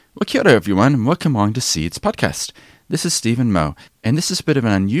Well, kia ora, everyone, and welcome along to Seeds Podcast. This is Stephen Moe, and this is a bit of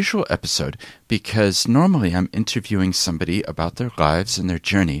an unusual episode because normally I'm interviewing somebody about their lives and their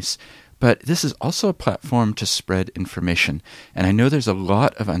journeys, but this is also a platform to spread information, and I know there's a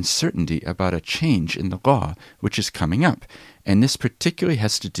lot of uncertainty about a change in the law which is coming up, and this particularly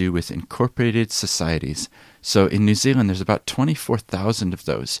has to do with incorporated societies. So in New Zealand, there's about 24,000 of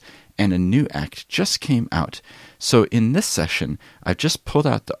those, and a new act just came out. So in this session, I've just pulled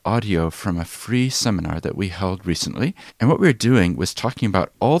out the audio from a free seminar that we held recently, and what we were doing was talking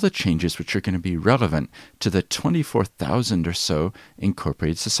about all the changes which are going to be relevant to the 24,000 or so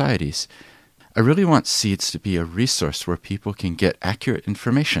incorporated societies. I really want Seeds to be a resource where people can get accurate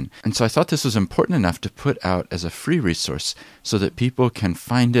information, and so I thought this was important enough to put out as a free resource so that people can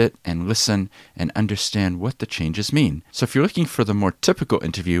find it and listen and understand what the changes mean. So if you're looking for the more typical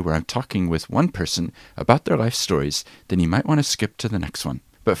interview where I'm talking with one person about their life stories, then you might want to skip to the next one.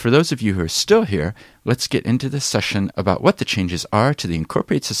 But for those of you who are still here, let's get into this session about what the changes are to the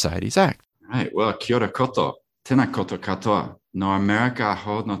Incorporated Societies Act. Right, well, kia ora koto, tēnā koto katoa, no America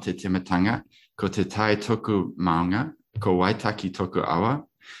aho no te timatanga, ko te tai toku maunga, ko waitaki toku awa,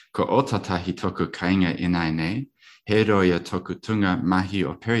 ko otatahi toku kainga inai nei, he roia toku tunga mahi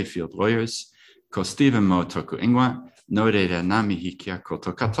o Perryfield Lawyers, ko Stephen Moe toku ingoa, no reira ngā mihi kia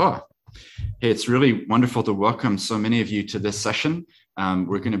koto katoa. Hey, it's really wonderful to welcome so many of you to this session.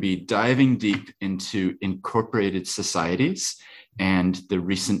 We're going to be diving deep into incorporated societies and the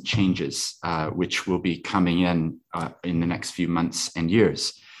recent changes which will be coming in the next few months and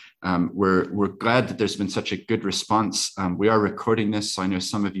years. We're glad that there's been such a good response. We are recording this, so I know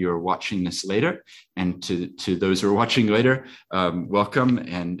some of you are watching this later. And to those who are watching later, welcome.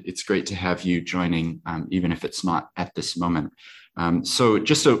 And it's great to have you joining, even if it's not at this moment. So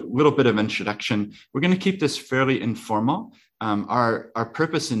just a little bit of introduction. We're going to keep this fairly informal. Our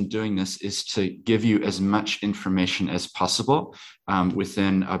purpose in doing this is to give you as much information as possible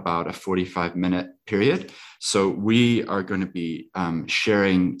within about a 45-minute period. So we are going to be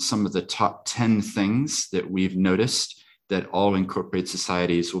sharing some of the top 10 things that we've noticed that all incorporated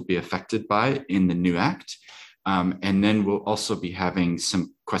societies will be affected by in the new act. And then we'll also be having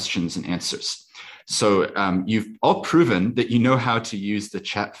some questions and answers. So you've all proven that you know how to use the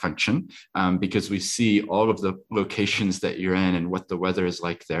chat function because we see all of the locations that you're in and what the weather is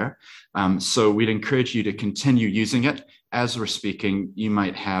like there. So we'd encourage you to continue using it. As we're speaking, you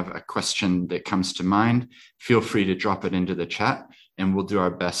might have a question that comes to mind. Feel free to drop it into the chat, and we'll do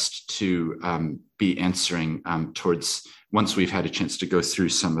our best to be answering towards once we've had a chance to go through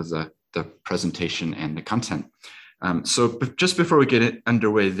some of the presentation and the content. So just before we get it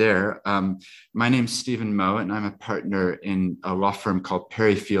underway there, my name's Stephen Moe, and I'm a partner in a law firm called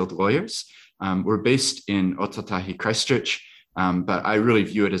Perryfield Lawyers. We're based in Ōtautahi, Christchurch, but I really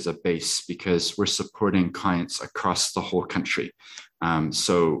view it as a base because we're supporting clients across the whole country.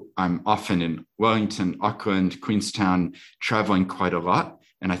 So I'm often in Wellington, Auckland, Queenstown, traveling quite a lot.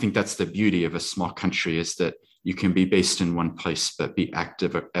 And I think that's the beauty of a small country is that you can be based in one place, but be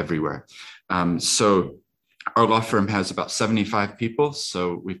active everywhere. So our law firm has about 75 people,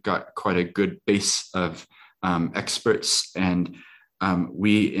 so we've got quite a good base of experts, and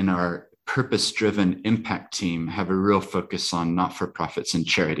we in our purpose-driven impact team have a real focus on not-for-profits and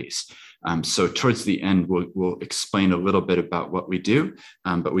charities. So towards the end, we'll explain a little bit about what we do,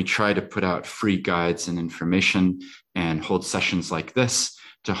 but we try to put out free guides and information and hold sessions like this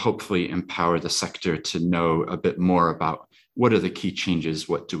to hopefully empower the sector to know a bit more about what are the key changes,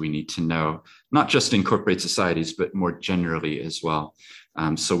 what do we need to know, not just incorporated societies, but more generally as well.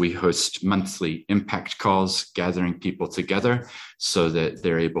 So we host monthly impact calls, gathering people together so that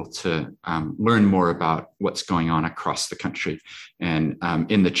they're able to learn more about what's going on across the country. And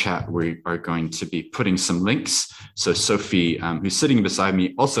in the chat, we are going to be putting some links. So Sophie, who's sitting beside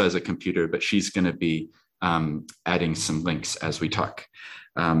me, also has a computer, but she's going to be adding some links as we talk.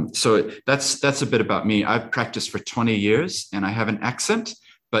 So that's a bit about me. I've practiced for 20 years and I have an accent,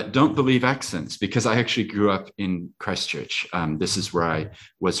 but don't believe accents because I actually grew up in Christchurch. This is where I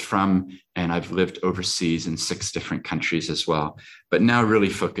was from, and I've lived overseas in 6 different countries as well, but now really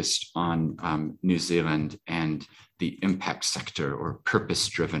focused on New Zealand and the impact sector or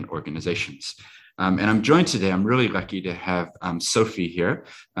purpose-driven organizations. And I'm joined today, I'm really lucky to have Sophie here.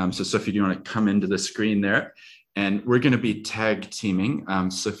 So Sophie, do you want to come into the screen there? And we're going to be tag teaming.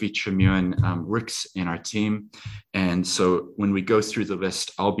 Sophie Tremuan works in our team. And so when we go through the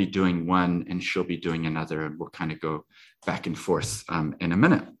list, I'll be doing one and she'll be doing another, and we'll kind of go back and forth in a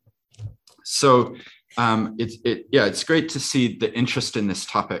minute. So it's great to see the interest in this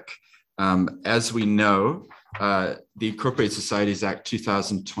topic. As we know, the Incorporated Societies Act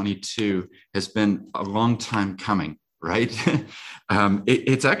 2022 has been a long time coming, right?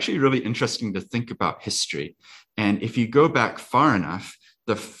 It's actually really interesting to think about history. And if you go back far enough,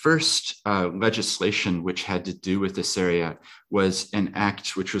 the first legislation which had to do with this area was an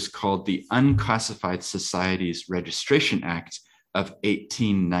act which was called the Unclassified Societies Registration Act of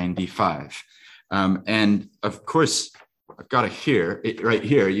 1895. And of course, I've got it here, right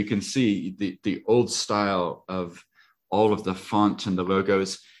here. You can see the old style of all of the font and the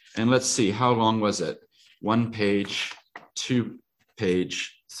logos. And let's see, how long was it? 1 page, 2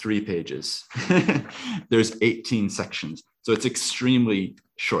 page, 3 pages. There's 18 sections. So it's extremely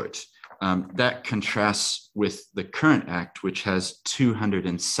short. That contrasts with the current act, which has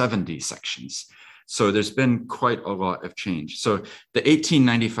 270 sections. So there's been quite a lot of change. So the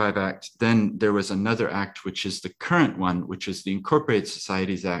 1895 Act, then there was another act, which is the current one, which is the Incorporated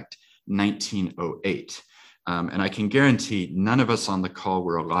Societies Act 1908. And I can guarantee none of us on the call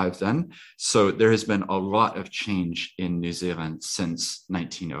were alive then. So there has been a lot of change in New Zealand since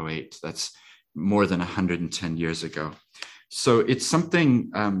 1908. That's more than 110 years ago. So it's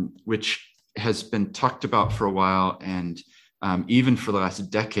something which has been talked about for a while, and even for the last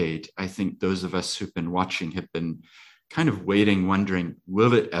decade, I think those of us who've been watching have been kind of waiting, wondering,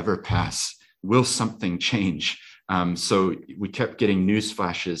 will it ever pass? Will something change? So we kept getting news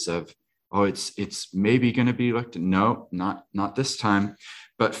flashes of, oh, it's maybe going to be looked at. No, not this time.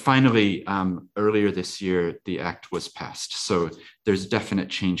 But finally, earlier this year, the act was passed. So there's definite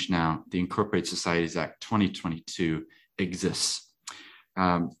change now. The Incorporated Societies Act 2022 exists.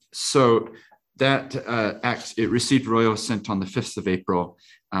 So that act, it received royal assent on the 5th of April.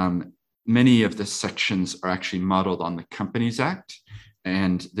 Many of the sections are actually modeled on the Companies Act,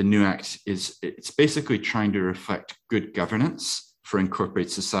 and the new act it's basically trying to reflect good governance for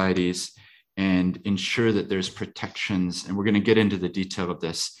incorporated societies and ensure that there's protections. And we're going to get into the detail of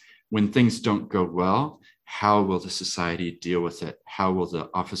this. When things don't go well, how will the society deal with it? How will the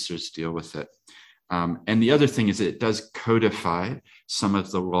officers deal with it? And the other thing is it does codify some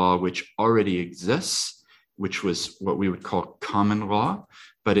of the law which already exists, which was what we would call common law,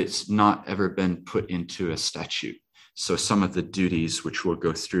 but it's not ever been put into a statute. So some of the duties which we'll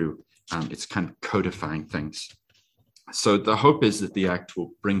go through, it's kind of codifying things. So the hope is that the act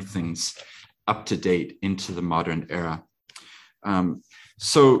will bring things up to date into the modern era.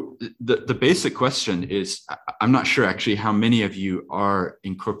 So the basic question is, I'm not sure actually how many of you are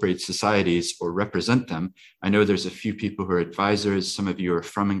incorporated societies or represent them. I know there's a few people who are advisors. Some of you are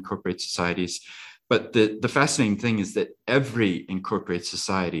from incorporated societies. But the fascinating thing is that every incorporated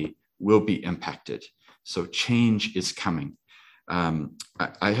society will be impacted. So change is coming.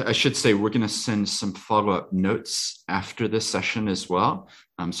 I should say we're going to send some follow-up notes after this session as well.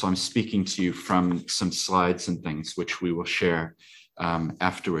 So I'm speaking to you from some slides and things which we will share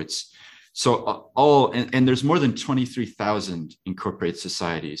afterwards. So and there's more than 23,000 incorporated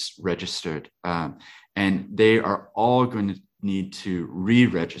societies registered, and they are all going to need to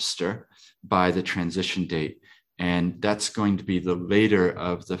re-register by the transition date. And that's going to be the later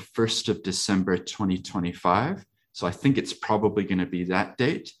of the 1st of December, 2025. So I think it's probably going to be that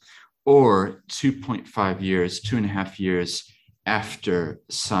date, or 2.5 years, 2.5 years after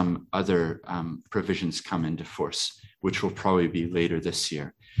some other provisions come into force, which will probably be later this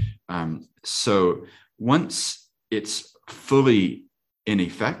year. So once it's fully in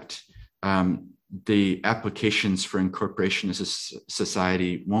effect, the applications for incorporation as a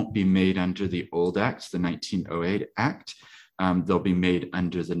society won't be made under the old act, the 1908 Act. They'll be made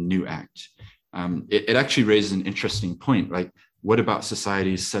under the new act. It actually raises an interesting point, like, what about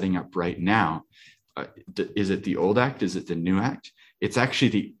societies setting up right now? Is it the old act? Is it the new act? It's actually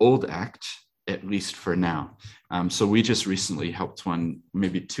the old act, at least for now. So we just recently helped one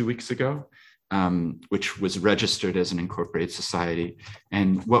maybe 2 weeks ago, which was registered as an incorporated society.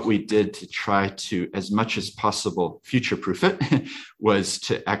 And what we did to try to, as much as possible, future-proof it, was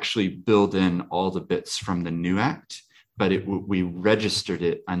to actually build in all the bits from the new act, but we registered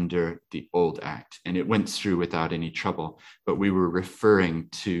it under the old act, and it went through without any trouble. But we were referring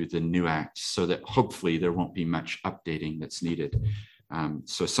to the new act so that hopefully there won't be much updating that's needed.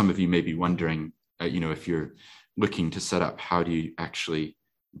 So some of you may be wondering, if you're looking to set up, how do you actually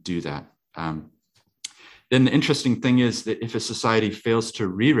do that? Then the interesting thing is that if a society fails to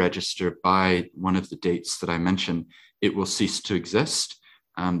re-register by one of the dates that I mentioned, it will cease to exist.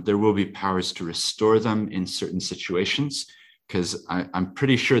 There will be powers to restore them in certain situations, because I'm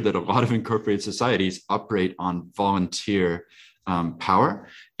pretty sure that a lot of incorporated societies operate on volunteer power,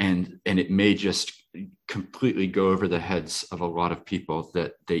 and it may just completely go over the heads of a lot of people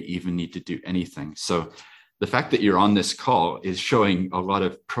that they even need to do anything. So the fact that you're on this call is showing a lot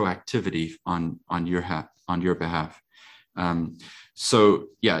of proactivity on your behalf. So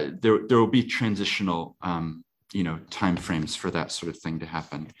yeah, there will be transitional time frames for that sort of thing to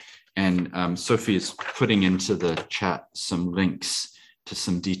happen. And Sophie is putting into the chat some links to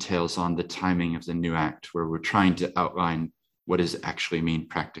some details on the timing of the new act, where we're trying to outline what does it actually mean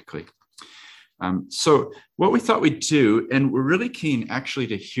practically. So what we thought we'd do, and we're really keen actually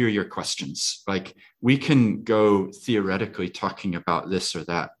to hear your questions. Like, we can go theoretically talking about this or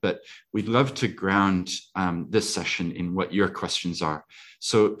that, but we'd love to ground this session in what your questions are.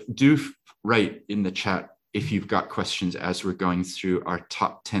 So do write in the chat if you've got questions as we're going through our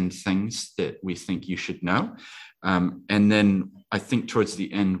top 10 things that we think you should know. And then I think towards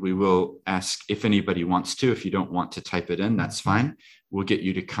the end, we will ask if anybody wants to. If you don't want to type it in, that's fine. We'll get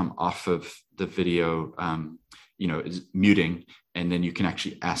you to come off of the video, muting, and then you can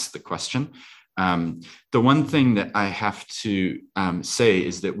actually ask the question. The one thing that I have to say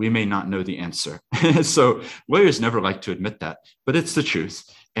is that we may not know the answer. So lawyers never like to admit that, but it's the truth.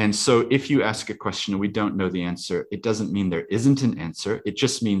 And so if you ask a question and we don't know the answer, it doesn't mean there isn't an answer. It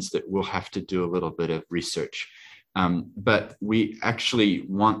just means that we'll have to do a little bit of research. But we actually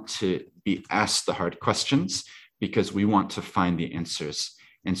want to be asked the hard questions because we want to find the answers.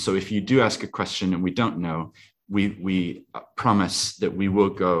 And so if you do ask a question and we don't know, we promise that we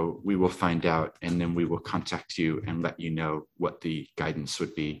will find out, and then we will contact you and let you know what the guidance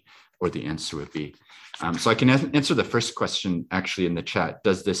would be or the answer would be. So I can answer the first question actually in the chat.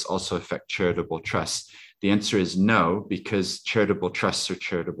 Does this also affect charitable trusts? The answer is no, because charitable trusts are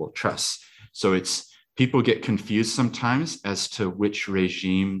charitable trusts. So people get confused sometimes as to which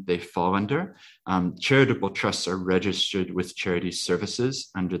regime they fall under. Charitable trusts are registered with Charity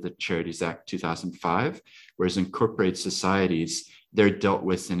Services under the Charities Act 2005, whereas incorporated societies, they're dealt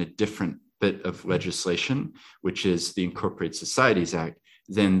with in a different bit of legislation, which is the Incorporated Societies Act.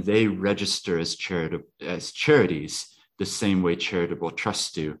 Then they register as charities the same way charitable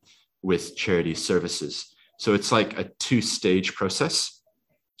trusts do with Charity Services. So it's like a two-stage process.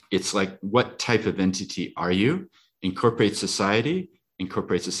 It's like, what type of entity are you? Incorporated Society,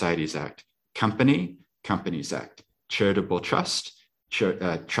 Incorporated Societies Act. Company, Companies Act. Charitable Trust,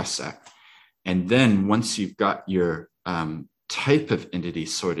 Trusts Act. And then once you've got your type of entity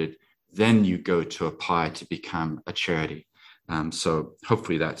sorted, then you go to apply to become a charity. So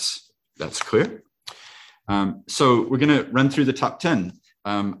hopefully that's clear. So we're going to run through the top 10.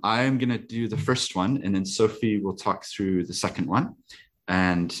 I'm going to do the first one, and then Sophie will talk through the second one.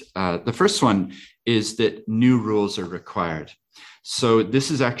 And the first one is that new rules are required. So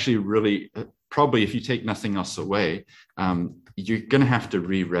this is actually really, probably if you take nothing else away, you're going to have to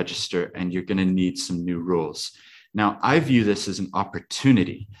re-register and you're going to need some new rules. Now, I view this as an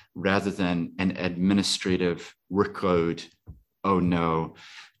opportunity rather than an administrative workload. Oh no,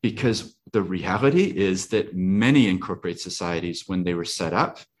 because the reality is that many incorporated societies, when they were set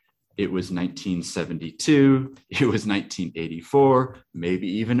up, it was 1972, it was 1984, maybe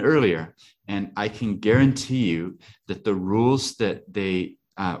even earlier. And I can guarantee you that the rules that they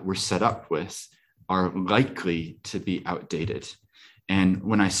were set up with are likely to be outdated. And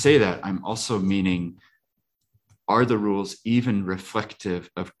when I say that, I'm also meaning, are the rules even reflective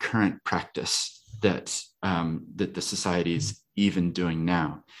of current practice that the society is even doing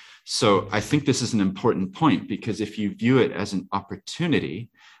now? So I think this is an important point, because if you view it as an opportunity,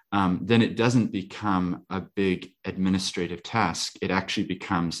 then it doesn't become a big administrative task. It actually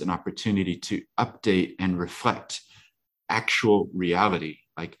becomes an opportunity to update and reflect actual reality.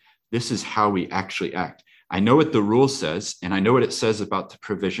 Like, this is how we actually act. I know what the rule says, and I know what it says about the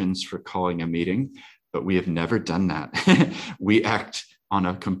provisions for calling a meeting, but we have never done that. We act on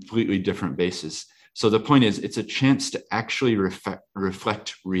a completely different basis. So the point is, it's a chance to actually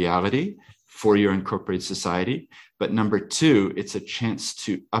reflect reality for your incorporated society. But number two, it's a chance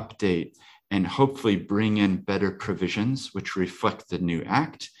to update and hopefully bring in better provisions which reflect the new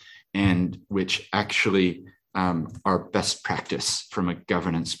act and which actually are best practice from a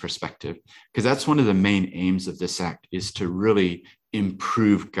governance perspective. Because that's one of the main aims of this act, is to really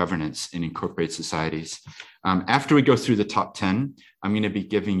improve governance in incorporated societies. After we go through the top 10, I'm going to be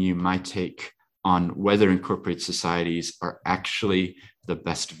giving you my take on whether incorporated societies are actually the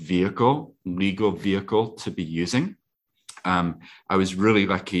best legal vehicle to be using. I was really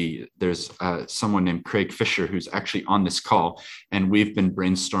lucky. There's someone named Craig Fisher who's actually on this call, and we've been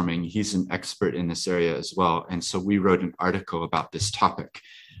brainstorming. He's an expert in this area as well. And so we wrote an article about this topic.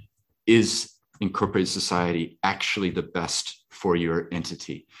 Is incorporated society actually the best for your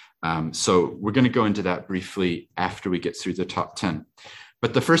entity? So we're going to go into that briefly after we get through the top 10.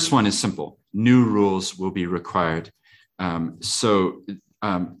 But the first one is simple. New rules will be required.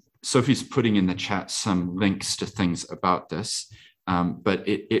 Sophie's putting in the chat some links to things about this, but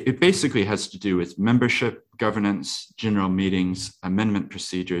it basically has to do with membership, governance, general meetings, amendment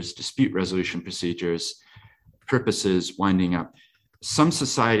procedures, dispute resolution procedures, purposes, winding up. Some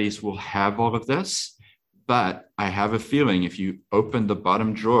societies will have all of this, but I have a feeling if you open the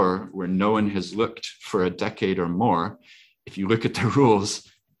bottom drawer where no one has looked for a decade or more, if you look at the rules,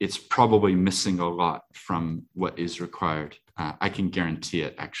 it's probably missing a lot from what is required. I can guarantee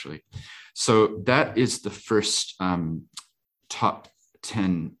it, actually. So that is the first top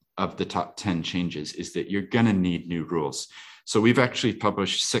 10 of the top 10 changes, is that you're going to need new rules. So we've actually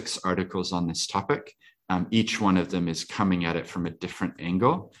published 6 articles on this topic. Each one of them is coming at it from a different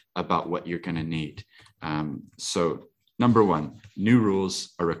angle about what you're going to need. So number 1, new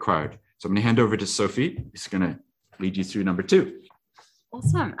rules are required. So I'm going to hand over to Sophie, who's going to lead you through number 2.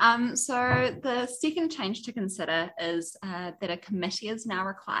 Awesome. So the second change to consider is that a committee is now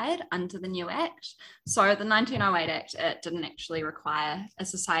required under the new Act. So the 1908 Act, it didn't actually require a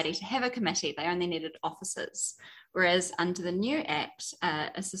society to have a committee. They only needed officers. Whereas under the new Act,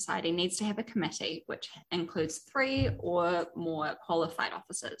 a society needs to have a committee, which includes 3 or more qualified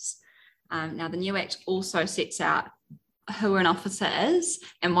officers. Now, the new Act also sets out who an officer is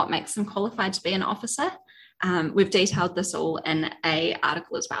and what makes them qualified to be an officer. We've detailed this all in an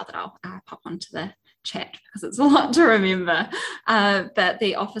article as well that I'll pop onto the chat because it's a lot to remember. But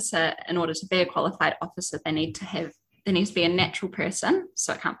the officer, in order to be a qualified officer, there needs to be a natural person,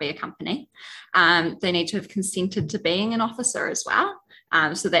 so it can't be a company. They need to have consented to being an officer as well.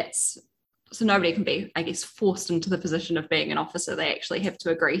 So nobody can be, I guess, forced into the position of being an officer. They actually have to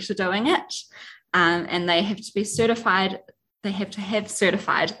agree to doing it. And they have to be certified. They have to have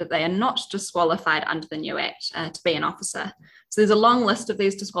certified that they are not disqualified under the new Act to be an officer. So there's a long list of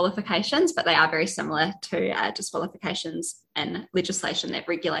these disqualifications, but they are very similar to disqualifications in legislation that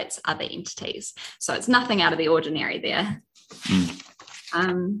regulates other entities. So it's nothing out of the ordinary there.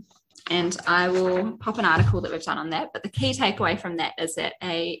 And I will pop an article that we've done on that. But the key takeaway from that is that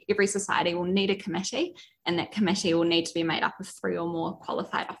every society will need a committee, and that committee will need to be made up of 3 or more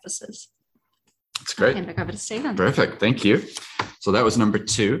qualified officers. That's great. Hand back over to Stephen. Perfect. Thank you. So that was number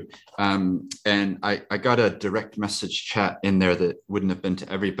 2. And I got a direct message chat in there that wouldn't have been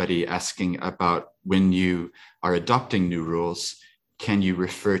to everybody, asking about when you are adopting new rules, can you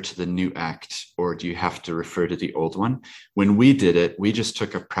refer to the new Act or do you have to refer to the old one? When we did it, we just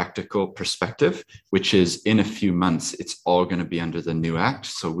took a practical perspective, which is in a few months, it's all going to be under the new Act.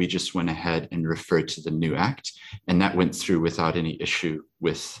 So we just went ahead and referred to the new Act, and that went through without any issue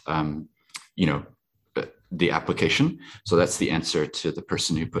with the application. So that's the answer to the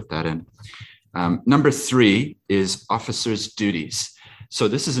person who put that in. Number 3 is officers' duties. So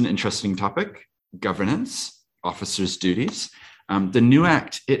this is an interesting topic, governance, officers' duties. The new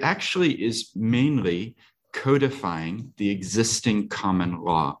Act, it actually is mainly codifying the existing common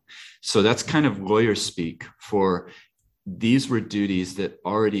law. So that's kind of lawyer speak for these were duties that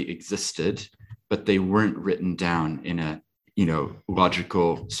already existed, but they weren't written down in a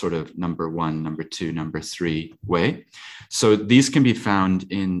logical sort of number 1, number 2, number 3 way. So these can be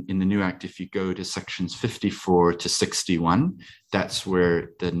found in the new Act. If you go to sections 54 to 61, that's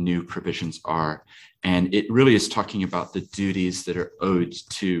where the new provisions are. And it really is talking about the duties that are owed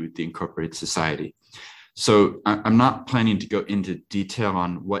to the incorporated society. So I'm not planning to go into detail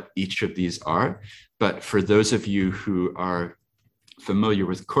on what each of these are, but for those of you who are familiar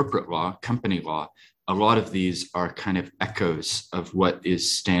with corporate law, company law, a lot of these are kind of echoes of what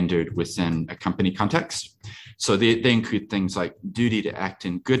is standard within a company context. So they include things like duty to act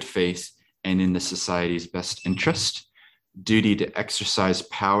in good faith and in the society's best interest, duty to exercise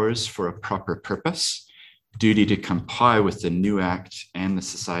powers for a proper purpose, duty to comply with the new Act and the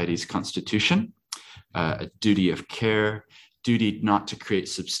society's constitution, a duty of care, duty not to create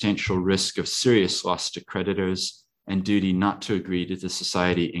substantial risk of serious loss to creditors, and duty not to agree to the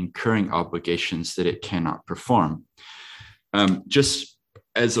society incurring obligations that it cannot perform. Just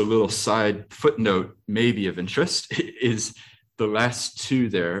as a little side footnote, maybe of interest, is the last 2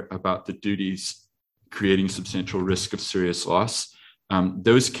 there about the duties creating substantial risk of serious loss.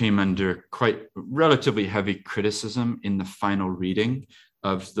 Those came under quite relatively heavy criticism in the final reading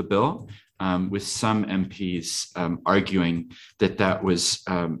of the bill, with some MPs arguing that that was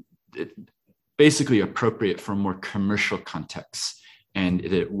basically appropriate for more commercial contexts, and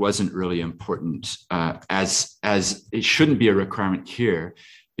it wasn't really important, as it shouldn't be a requirement here,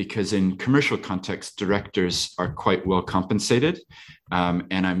 because in commercial context, directors are quite well compensated.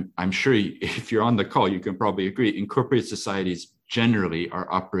 And I'm sure if you're on the call, you can probably agree, incorporated societies generally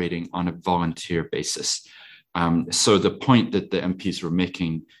are operating on a volunteer basis. So the point that the MPs were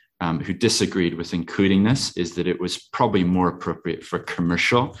making who disagreed with including this is that it was probably more appropriate for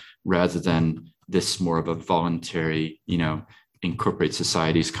commercial rather than this more of a voluntary, incorporate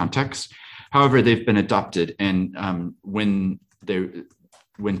societies context. However, they've been adopted, and when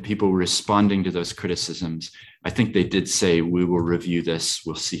people were responding to those criticisms, I think they did say, we will review this,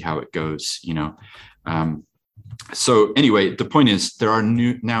 we'll see how it goes, So anyway, the point is there are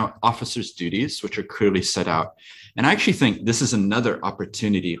now officers' duties, which are clearly set out. And I actually think this is another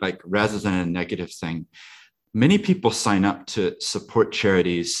opportunity, like rather than a negative thing. Many people sign up to support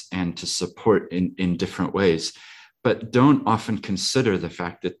charities and to support in different ways, but don't often consider the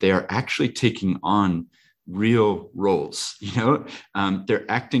fact that they are actually taking on real roles. They're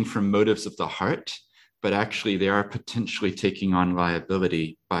acting from motives of the heart, but actually they are potentially taking on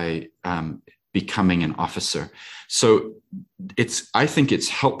liability by becoming an officer. So I think it's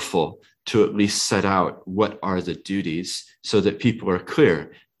helpful to at least set out what are the duties so that people are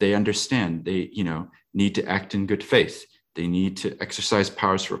clear. They understand they, need to act in good faith. They need to exercise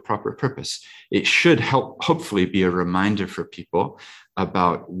powers for a proper purpose. It should hopefully be a reminder for people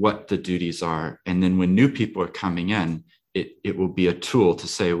about what the duties are. And then when new people are coming in, it will be a tool to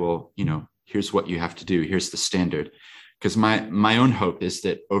say, well, here's what you have to do. Here's the standard. Because my own hope is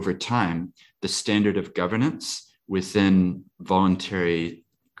that over time, the standard of governance within voluntary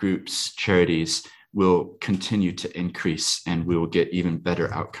groups, charities, will continue to increase and we will get even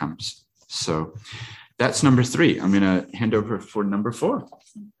better outcomes. So that's number 3. I'm going to hand over for number 4.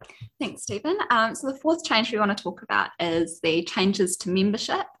 Thanks, Stephen. So the fourth change we want to talk about is the changes to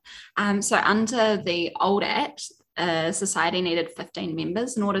membership. So under the old Act, a society needed 15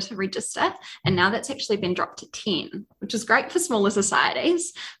 members in order to register, and now that's actually been dropped to 10, which is great for smaller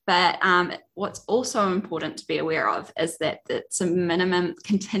societies. But what's also important to be aware of is that it's a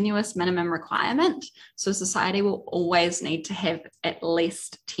continuous minimum requirement. So society will always need to have at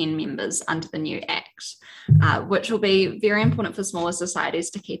least 10 members under the new Act, which will be very important for smaller societies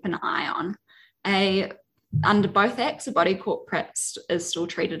to keep an eye on. Under both Acts, a body corporate is still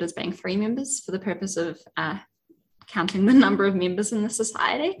treated as being 3 members for the purpose of counting the number of members in the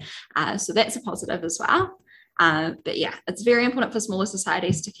society. So that's a positive as well. But yeah, it's very important for smaller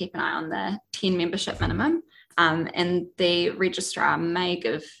societies to keep an eye on the 10 membership minimum. And the registrar may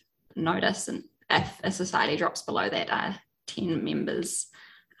give notice and if a society drops below that 10 members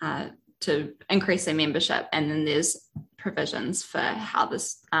to increase their membership. And then there's provisions for how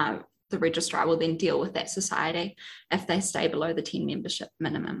the registrar will then deal with that society if they stay below the 10 membership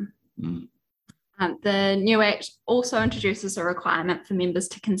minimum. Mm. The new Act also introduces a requirement for members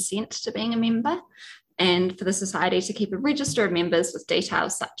to consent to being a member and for the society to keep a register of members with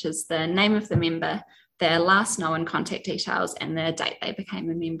details such as the name of the member, their last known contact details, and the date they became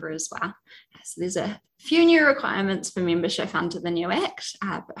a member as well. So there's a few new requirements for membership under the new Act,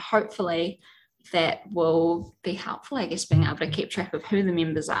 but hopefully that will be helpful, I guess, being able to keep track of who the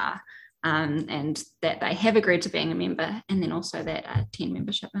members are and that they have agreed to being a member, and then also that 10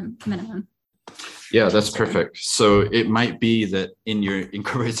 membership minimum. Yeah, that's perfect. So it might be that in your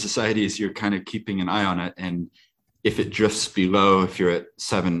incorporated societies, you're kind of keeping an eye on it. And if it drifts below, if you're at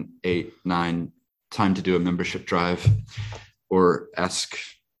 7, 8, 9, time to do a membership drive or ask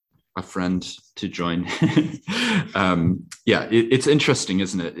a friend to join. It's interesting,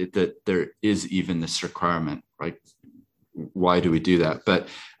 isn't it, that there is even this requirement, right? Why do we do that? But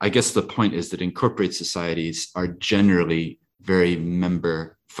I guess the point is that incorporated societies are generally very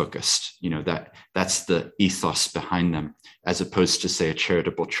member focused, that's the ethos behind them, as opposed to, say, a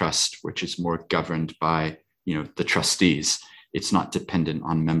charitable trust, which is more governed by, the trustees. It's not dependent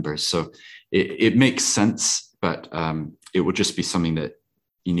on members. So it makes sense, but it will just be something that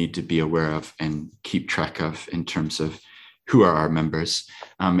you need to be aware of and keep track of in terms of who are our members.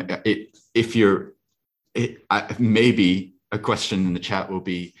 Maybe a question in the chat will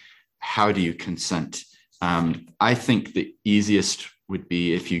be, how do you consent? I think the easiest would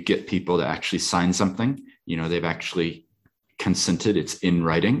be if you get people to actually sign something, they've actually consented, it's in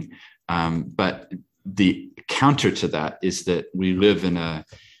writing. But the counter to that is that we live in a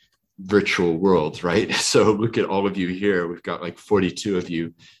virtual world, right? So look at all of you here. We've got like 42 of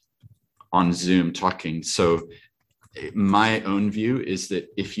you on Zoom talking. So my own view is that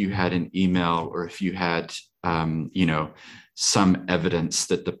if you had an email or if you had, some evidence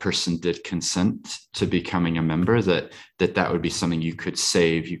that the person did consent to becoming a member, that would be something you could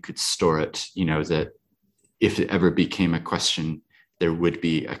save, you could store it, that if it ever became a question, there would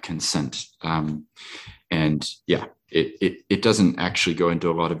be a consent. It doesn't actually go into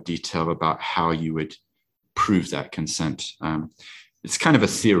a lot of detail about how you would prove that consent. It's kind of a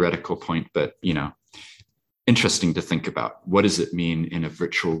theoretical point, but, interesting to think about. What does it mean in a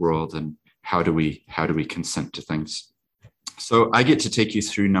virtual world, and how do we consent to things? So I get to take you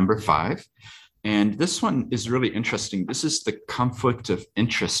through number 5. And this one is really interesting. This is the conflict of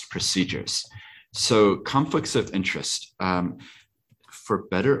interest procedures. So conflicts of interest, for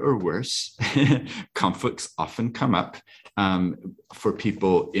better or worse, conflicts often come up for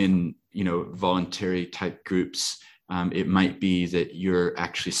people in, voluntary type groups. It might be that you're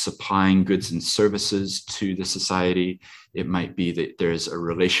actually supplying goods and services to the society. It might be that there's a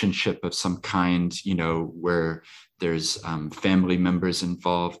relationship of some kind, where there's family members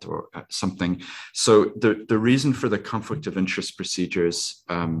involved or something. So the reason for the conflict of interest procedures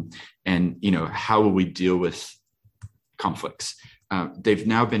and, how will we deal with conflicts? They've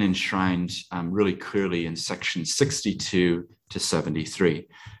now been enshrined really clearly in section 62 to 73.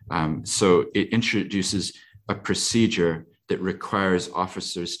 So it introduces a procedure that requires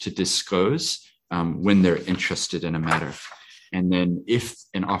officers to disclose when they're interested in a matter. And then if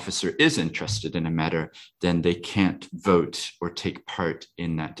an officer is interested in a matter, then they can't vote or take part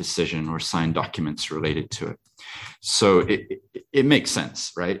in that decision or sign documents related to it. So it makes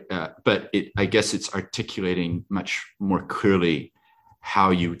sense, right? But I guess it's articulating much more clearly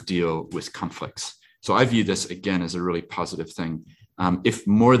how you deal with conflicts. So I view this again as a really positive thing. If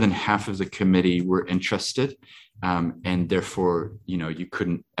more than half of the committee were interested, and therefore, you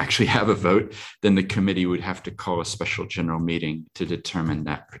couldn't actually have a vote, then the committee would have to call a special general meeting to determine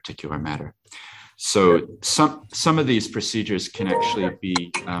that particular matter. So some of these procedures can actually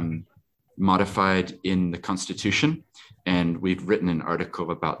be modified in the Constitution, and we've written an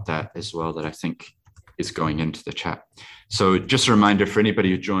article about that as well that I think is going into the chat. So just a reminder for anybody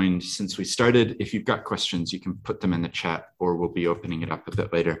who joined since we started, if you've got questions, you can put them in the chat, or we'll be opening it up a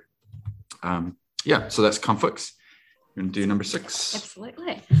bit later. So that's conflicts. We're going to do number 6.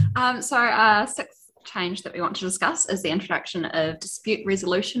 Absolutely. So sixth change that we want to discuss is the introduction of dispute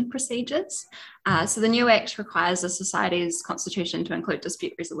resolution procedures. So the new Act requires the Society's constitution to include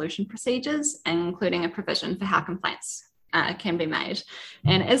dispute resolution procedures, including a provision for how complaints can be made.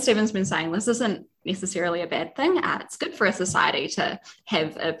 And as Stephen's been saying, this isn't necessarily a bad thing. It's good for a society to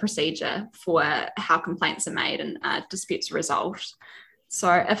have a procedure for how complaints are made and disputes resolved. So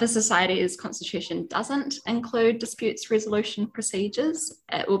if a society's constitution doesn't include disputes resolution procedures,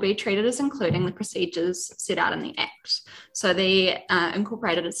 it will be treated as including the procedures set out in the Act. So the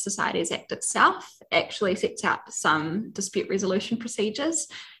Incorporated Societies Act itself actually sets out some dispute resolution procedures,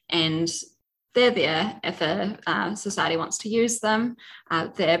 and they're there if a society wants to use them.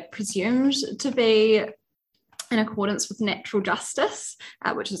 They're presumed to be in accordance with natural justice,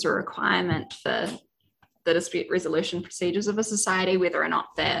 which is a requirement for the dispute resolution procedures of a society, whether or not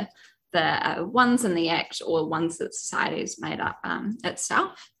they're the ones in the Act or ones that society has made up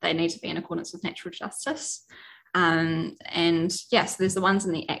itself. They need to be in accordance with natural justice. And yes, there's the ones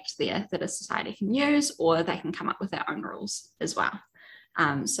in the Act there that a society can use, or they can come up with their own rules as well.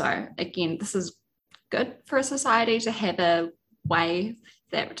 So again, this is good for a society to have a way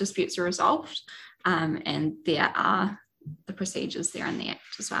that disputes are resolved, and there are the procedures there in the Act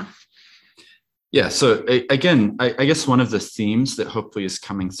as well. Yeah, so again, I guess one of the themes that hopefully is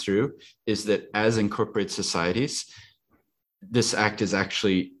coming through is that as incorporated societies, this Act is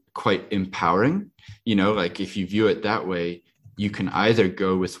actually quite empowering. Like if you view it that way, you can either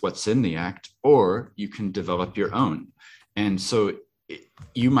go with what's in the Act, or you can develop your own. And so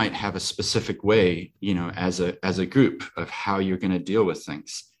you might have a specific way, as a group, of how you're going to deal with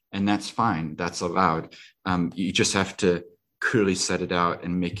things. And that's fine. That's allowed. You just have to clearly set it out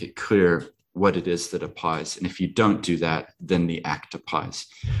and make it clear what it is that applies. And if you don't do that, then the Act applies.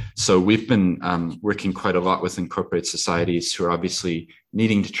 So we've been working quite a lot with incorporated societies who are obviously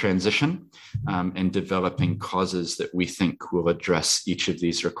needing to transition and developing causes that we think will address each of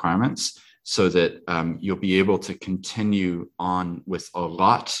these requirements, so that you'll be able to continue on with a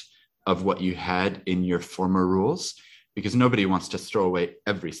lot of what you had in your former rules, because nobody wants to throw away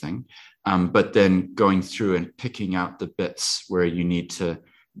everything, but then going through and picking out the bits where you need to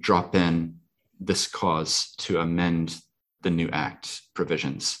drop in this clause to amend the new Act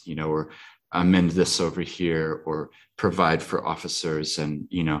provisions, or amend this over here, or provide for officers. And,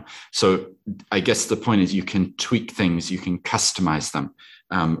 so I guess the point is you can tweak things, you can customize them,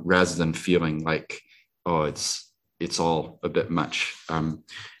 rather than feeling like, oh, it's all a bit much.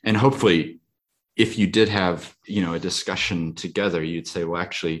 And hopefully, if you did have, a discussion together, you'd say, well,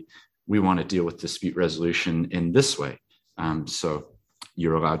 actually, we want to deal with dispute resolution in this way. So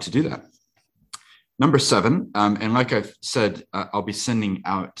you're allowed to do that. Number 7, and like I've said, I'll be sending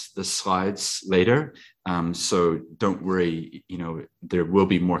out the slides later. So don't worry, there will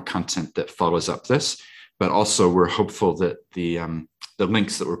be more content that follows up this, but also we're hopeful that the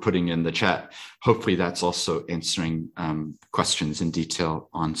links that we're putting in the chat, hopefully that's also answering questions in detail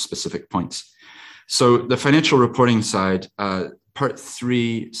on specific points. So the financial reporting side, Part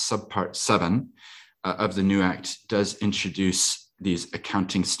 3, Subpart 7 of the new Act does introduce these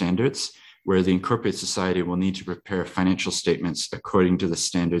accounting standards where the incorporated society will need to prepare financial statements according to the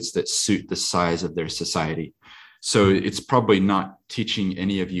standards that suit the size of their society. So it's probably not teaching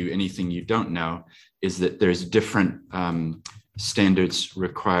any of you anything you don't know, is that there's different standards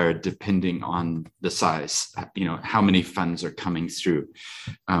required depending on the size, how many funds are coming through.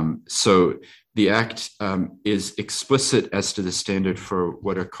 So the Act is explicit as to the standard for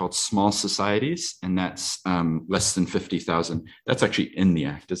what are called small societies, and that's less than 50,000. That's actually in the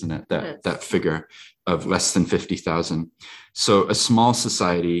Act, isn't it? That figure of less than 50,000. So a small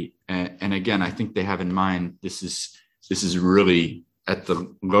society, and again, I think they have in mind, this is really at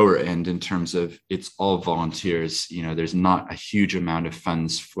the lower end in terms of it's all volunteers. There's not a huge amount of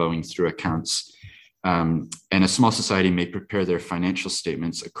funds flowing through accounts. And a small society may prepare their financial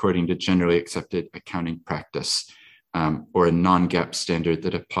statements according to generally accepted accounting practice, or a non-GAAP standard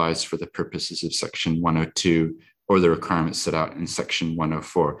that applies for the purposes of Section 102 or the requirements set out in Section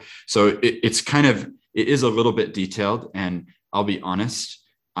 104. So it is a little bit detailed, and I'll be honest,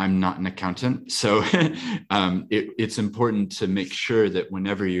 I'm not an accountant. So it's important to make sure that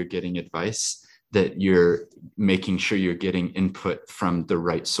whenever you're getting advice, that you're making sure you're getting input from the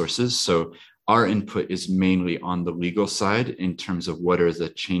right sources. So our input is mainly on the legal side in terms of what are the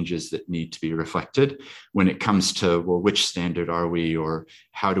changes that need to be reflected. When it comes to, well, which standard are we, or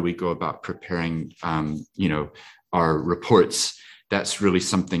how do we go about preparing, our reports, that's really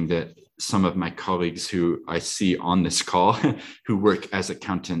something that some of my colleagues who I see on this call who work as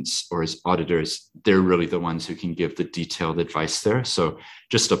accountants or as auditors, they're really the ones who can give the detailed advice there. So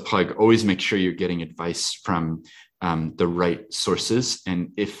just a plug, always make sure you're getting advice from the right sources.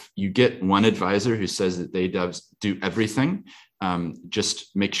 And if you get one advisor who says that they do everything,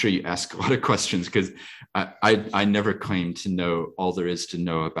 just make sure you ask a lot of questions, because I never claim to know all there is to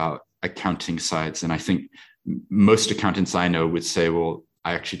know about accounting sides. And I think most accountants I know would say, well,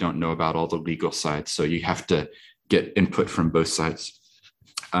 I actually don't know about all the legal sides. So you have to get input from both sides.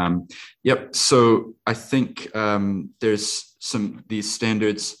 Yep. So I think there's these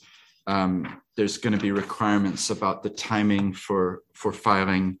standards. There's going to be requirements about the timing for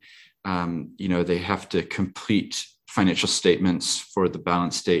filing. They have to complete financial statements for the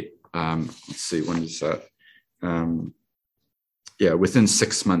balance date. Let's see, when is that? Within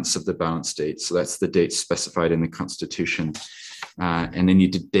 6 months of the balance date. So that's the date specified in the Constitution. And they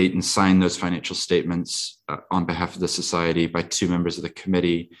need to date and sign those financial statements on behalf of the society by 2 members of the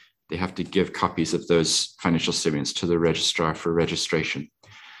committee. They have to give copies of those financial statements to the registrar for registration.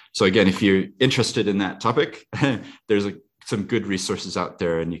 So again, if you're interested in that topic, there's some good resources out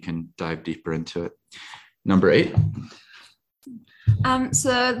there and you can dive deeper into it. Number 8.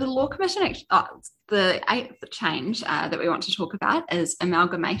 So the Law Commission, the 8th change that we want to talk about is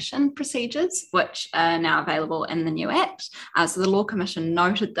amalgamation procedures, which are now available in the new Act. So the Law Commission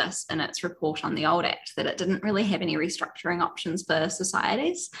noted this in its report on the old Act, that it didn't really have any restructuring options for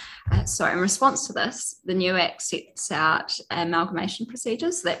societies. So in response to this, the new Act sets out amalgamation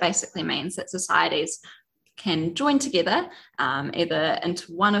procedures. That basically means that societies can join together either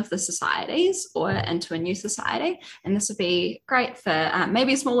into one of the societies or into a new society. And this would be great for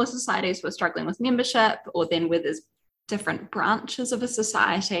maybe smaller societies who are struggling with membership, or then where there's different branches of a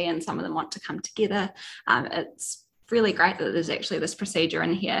society and some of them want to come together. It's really great that there's actually this procedure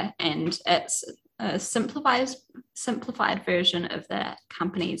in here, and it's a simplified version of the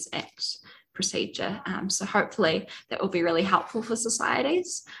Companies Act procedure. So hopefully that will be really helpful for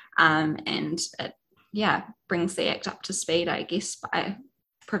societies, and it brings the Act up to speed, I guess, by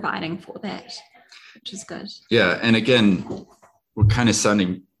providing for that, which is good. Yeah, and again, we're kind of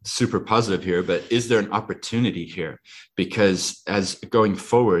sounding super positive here, but is there an opportunity here? Because as going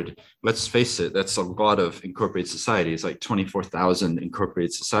forward, let's face it, that's a lot of incorporated societies, like 24,000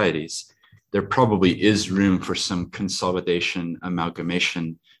 incorporated societies. There probably is room for some consolidation,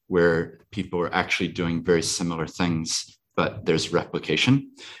 amalgamation, where people are actually doing very similar things, but there's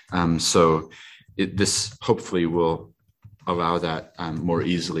replication. This hopefully will allow that more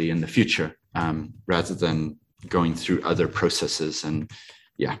easily in the future, rather than going through other processes. And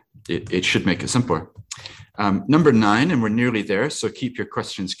it should make it simpler. Number 9, and we're nearly there, so keep your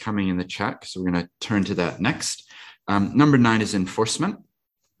questions coming in the chat, because we're going to turn to that next. Number 9 is enforcement.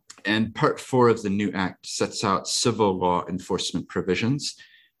 And Part 4 of the new Act sets out civil law enforcement provisions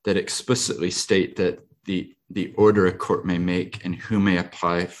that explicitly state that the order a court may make and who may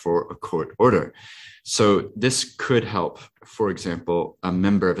apply for a court order. So this could help, for example, a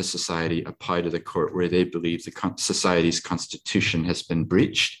member of a society apply to the court where they believe the society's constitution has been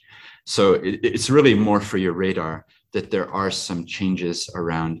breached. So it's really more for your radar that there are some changes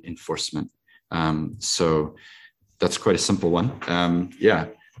around enforcement. So that's quite a simple one. Yeah,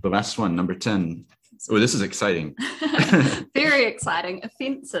 the last one, number 10. Oh, this is exciting. Very exciting.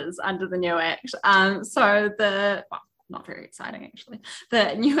 Offences under the new Act. Not very exciting, actually.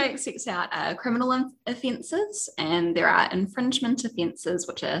 The new Act sets out criminal offences, and there are infringement offences,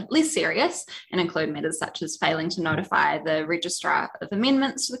 which are less serious and include matters such as failing to notify the Registrar of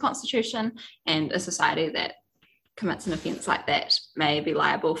Amendments to the Constitution, and a society that commits an offence like that may be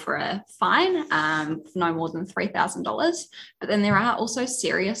liable for a fine no more than $3,000. But then there are also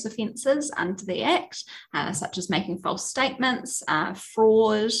serious offences under the Act, such as making false statements,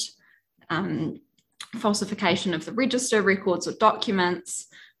 fraud, falsification of the register records or documents,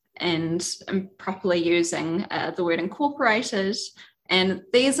 and improperly using the word incorporated. And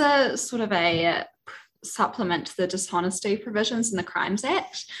these are sort of a supplement to the dishonesty provisions in the Crimes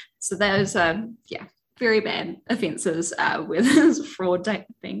Act. So those are, very bad offences where there's fraud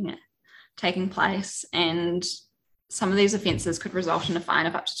taking place. And some of these offences could result in a fine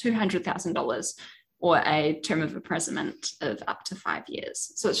of up to $200,000 or a term of imprisonment of up to 5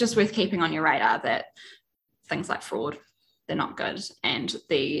 years. So it's just worth keeping on your radar that things like fraud, they're not good. And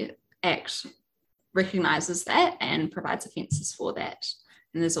the Act recognises that and provides offences for that.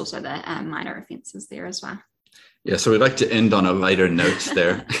 And there's also the minor offences there as well. Yeah, so we'd like to end on a lighter note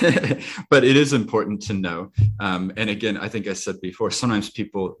there, but it is important to know. And again, I think I said before, sometimes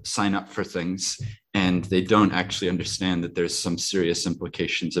people sign up for things and they don't actually understand that there's some serious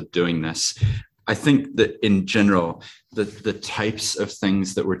implications of doing this. I think that in general, the types of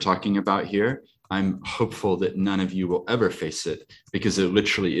things that we're talking about here, I'm hopeful that none of you will ever face it, because it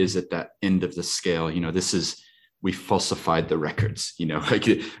literally is at that end of the scale. This is, we falsified the records, like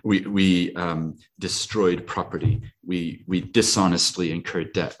we destroyed property, we dishonestly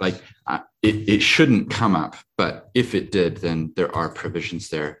incurred debt. Like it shouldn't come up, but if it did, then there are provisions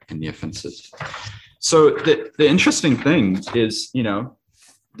there in the offenses. So the interesting thing is,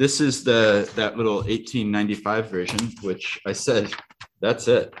 this is that little 1895 version, which I said, that's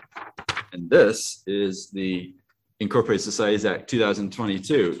it. And this is the Incorporated Societies Act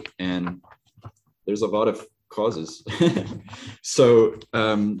 2022. And there's a lot of causes. So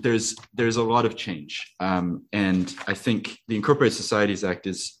there's a lot of change. And I think the Incorporated Societies Act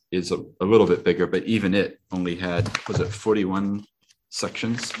is a little bit bigger, but even it only had, was it 41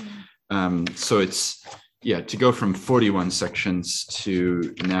 sections? So it's, to go from 41 sections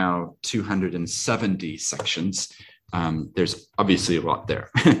to now 270 sections, there's obviously a lot there.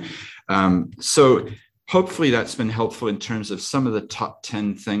 So hopefully that's been helpful in terms of some of the top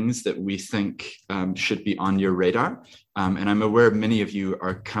 10 things that we think should be on your radar. And I'm aware many of you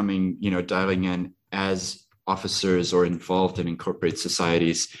are coming, dialing in as officers or involved in incorporated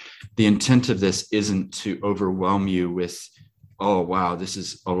societies. The intent of this isn't to overwhelm you with, oh, wow, this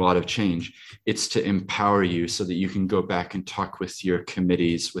is a lot of change. It's to empower you so that you can go back and talk with your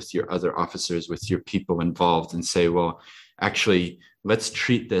committees, with your other officers, with your people involved, and say, well, actually, let's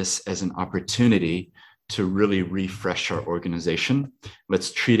treat this as an opportunity to really refresh our organization.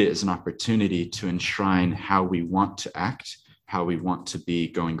 Let's treat it as an opportunity to enshrine how we want to act, how we want to be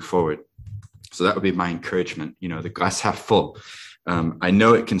going forward. So that would be my encouragement, the glass half full. I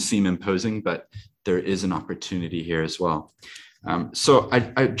know it can seem imposing, but there is an opportunity here as well. So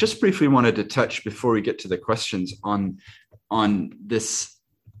I just briefly wanted to touch, before we get to the questions, on this,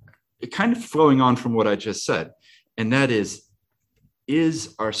 kind of flowing on from what I just said, and that is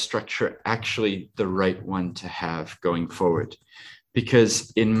our structure actually the right one to have going forward?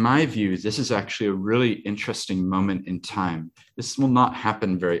 Because in my view, this is actually a really interesting moment in time. This will not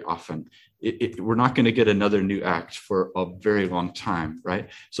happen very often. We're not going to get another new act for a very long time, right?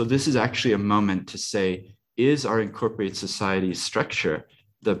 So this is actually a moment to say, is our incorporated society structure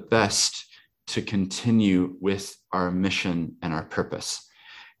the best to continue with our mission and our purpose?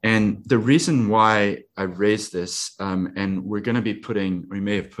 And the reason why I raised this, and we're going to be we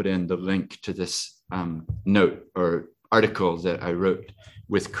may have put in the link to this note or article that I wrote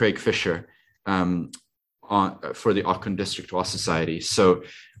with Craig Fisher for the Auckland District Law Society. So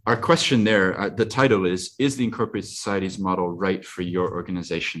our question there, the title is the Incorporated Societies model right for your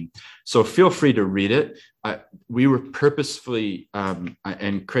organization? So feel free to read it. We were purposefully,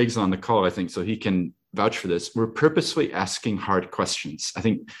 and Craig's on the call, I think, so he can vouch for this, we're purposely asking hard questions. I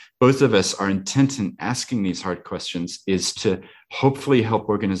think both of us, our intent in asking these hard questions is to hopefully help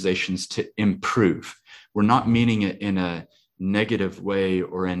organizations to improve. We're not meaning it in a negative way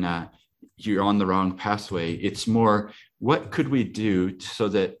or in a you're on the wrong pathway. It's more, what could we do so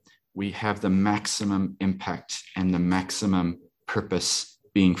that we have the maximum impact and the maximum purpose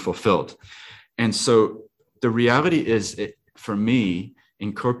being fulfilled? And so the reality is, for me,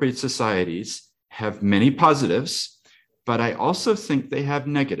 incorporated societies have many positives, but I also think they have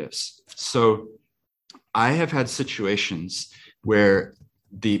negatives. So I have had situations where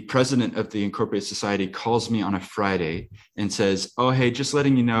the president of the incorporated society calls me on a Friday and says, oh, hey, just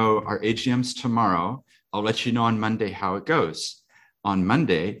letting you know, our AGM's tomorrow. I'll let you know on Monday how it goes. On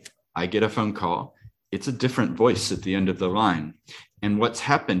Monday, I get a phone call. It's a different voice at the end of the line. And what's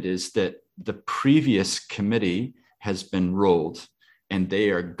happened is that the previous committee has been rolled and they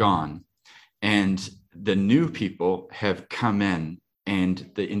are gone. And the new people have come in and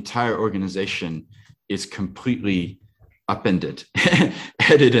the entire organization is completely upended,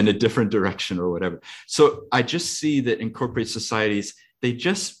 headed in a different direction or whatever. So I just see that incorporated societies, they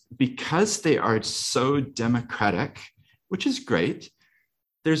just, because they are so democratic, which is great,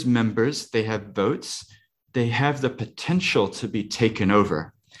 there's members, they have votes, they have the potential to be taken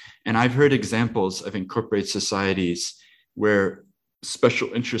over. And I've heard examples of incorporated societies where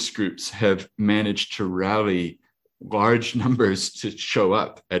special interest groups have managed to rally large numbers to show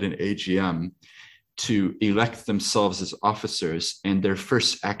up at an AGM to elect themselves as officers, and their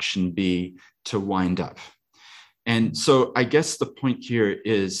first action be to wind up. And so I guess the point here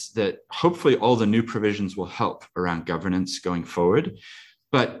is that hopefully all the new provisions will help around governance going forward.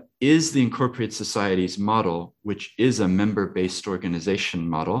 But is the incorporated societies model, which is a member-based organization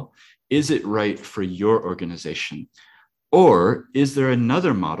model, is it right for your organization? Or is there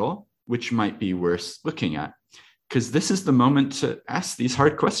another model which might be worth looking at? Because this is the moment to ask these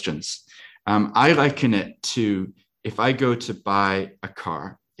hard questions. I liken it to, if I go to buy a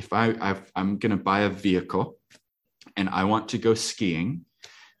car, if I'm going to buy a vehicle and I want to go skiing,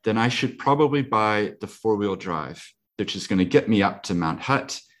 then I should probably buy the four-wheel drive, which is going to get me up to Mount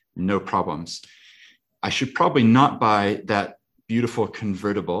Hutt, no problems. I should probably not buy that beautiful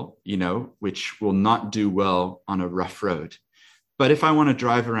convertible, which will not do well on a rough road. But if I want to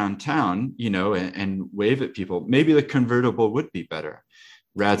drive around town, and wave at people, maybe the convertible would be better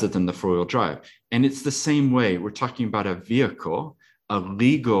rather than the four-wheel drive. And it's the same way. We're talking about a vehicle, a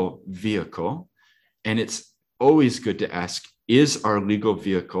legal vehicle, and it's always good to ask, is our legal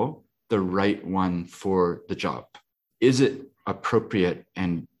vehicle the right one for the job? Is it appropriate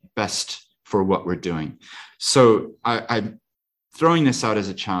and best for what we're doing? So I'm throwing this out as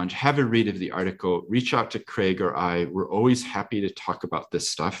a challenge. Have a read of the article, reach out to Craig or I. We're always happy to talk about this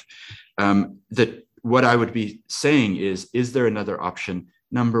stuff. What I would be saying is there another option?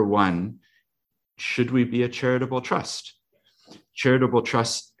 Number one, should we be a charitable trust? Charitable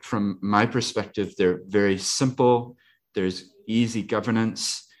trusts, from my perspective, they're very simple. There's easy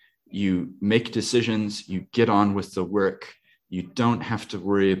governance. You make decisions, you get on with the work. You don't have to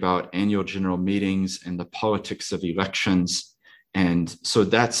worry about annual general meetings and the politics of elections. And so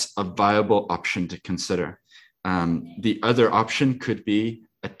that's a viable option to consider. The other option could be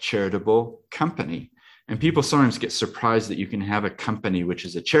a charitable company. And people sometimes get surprised that you can have a company which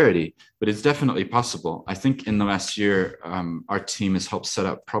is a charity, but it's definitely possible. I think in the last year, our team has helped set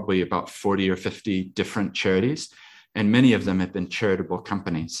up probably about 40 or 50 different charities, and many of them have been charitable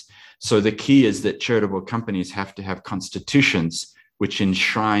companies. So the key is that charitable companies have to have constitutions which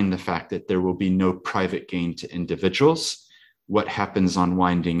enshrine the fact that there will be no private gain to individuals. What happens on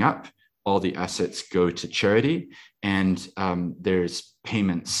winding up? All the assets go to charity, and there's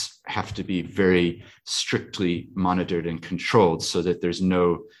payments have to be very strictly monitored and controlled so that there's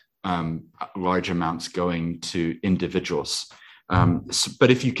no large amounts going to individuals. But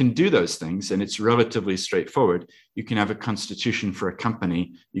if you can do those things, and it's relatively straightforward, you can have a constitution for a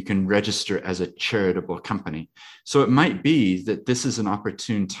company, you can register as a charitable company. So it might be that this is an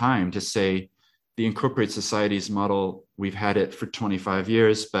opportune time to say, the incorporated societies model, we've had it for 25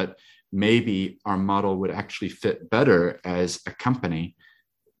 years, but maybe our model would actually fit better as a company.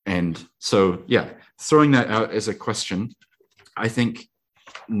 And so, throwing that out as a question, I think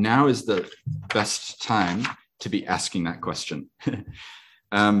now is the best time to be asking that question.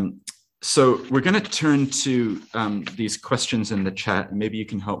 So we're going to turn to these questions in the chat. Maybe you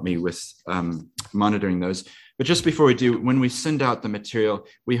can help me with monitoring those. But just before we do, when we send out the material,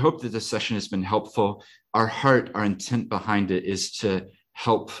 we hope that this session has been helpful. Our heart, our intent behind it is to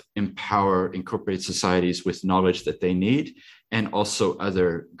help empower incorporated societies with knowledge that they need. and also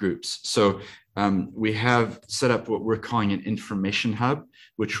other groups. So we have set up what we're calling an information hub,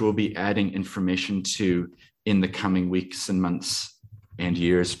 which we'll be adding information to in the coming weeks and months and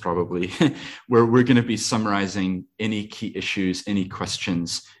years, probably, where we're going to be summarizing any key issues, any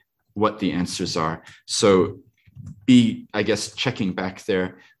questions, what the answers are. So be, I guess, checking back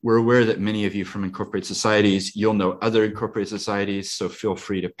there. We're aware that many of you from incorporated societies, you'll know other incorporated societies, so feel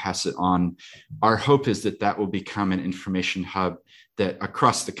free to pass it on. Our hope is that that will become an information hub that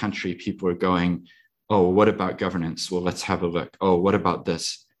across the country, people are going, oh, what about governance? Well, let's have a look. Oh, what about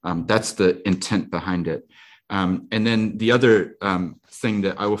this? That's the intent behind it. And then the other thing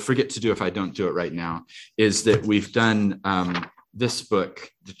that I will forget to do if I don't do it right now is that we've done this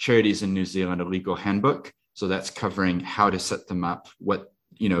book, The Charities in New Zealand, a Legal Handbook. So that's covering how to set them up, what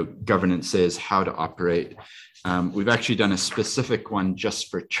governance is, how to operate. We've actually done a specific one just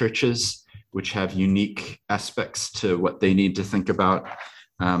for churches, which have unique aspects to what they need to think about.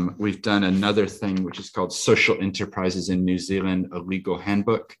 We've done another thing, which is called Social Enterprises in New Zealand, a Legal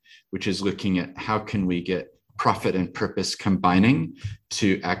Handbook, which is looking at how can we get profit and purpose combining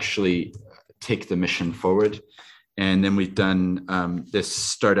to actually take the mission forward. And then we've done this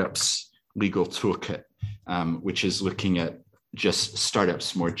Startups Legal Toolkit, which is looking at just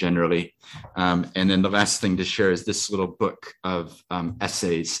startups more generally. And then the last thing to share is this little book of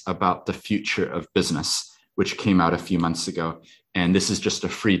essays about the future of business, which came out a few months ago. And this is just a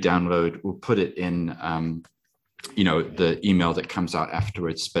free download. We'll put it in the email that comes out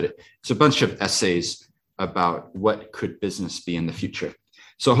afterwards. But it's a bunch of essays about what could business be in the future.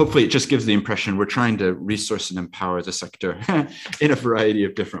 So hopefully it just gives the impression we're trying to resource and empower the sector in a variety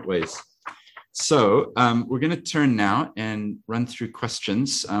of different ways. So we're going to turn now and run through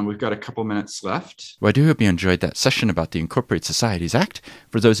questions. We've got a couple minutes left. Well, I do hope you enjoyed that session about the Incorporated Societies Act.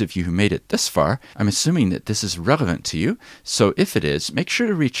 For those of you who made it this far, I'm assuming that this is relevant to you. So if it is, make sure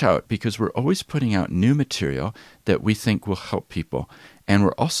to reach out because we're always putting out new material that we think will help people. And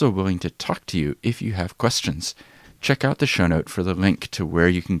we're also willing to talk to you if you have questions. Check out the show note for the link to where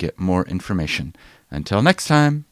you can get more information. Until next time.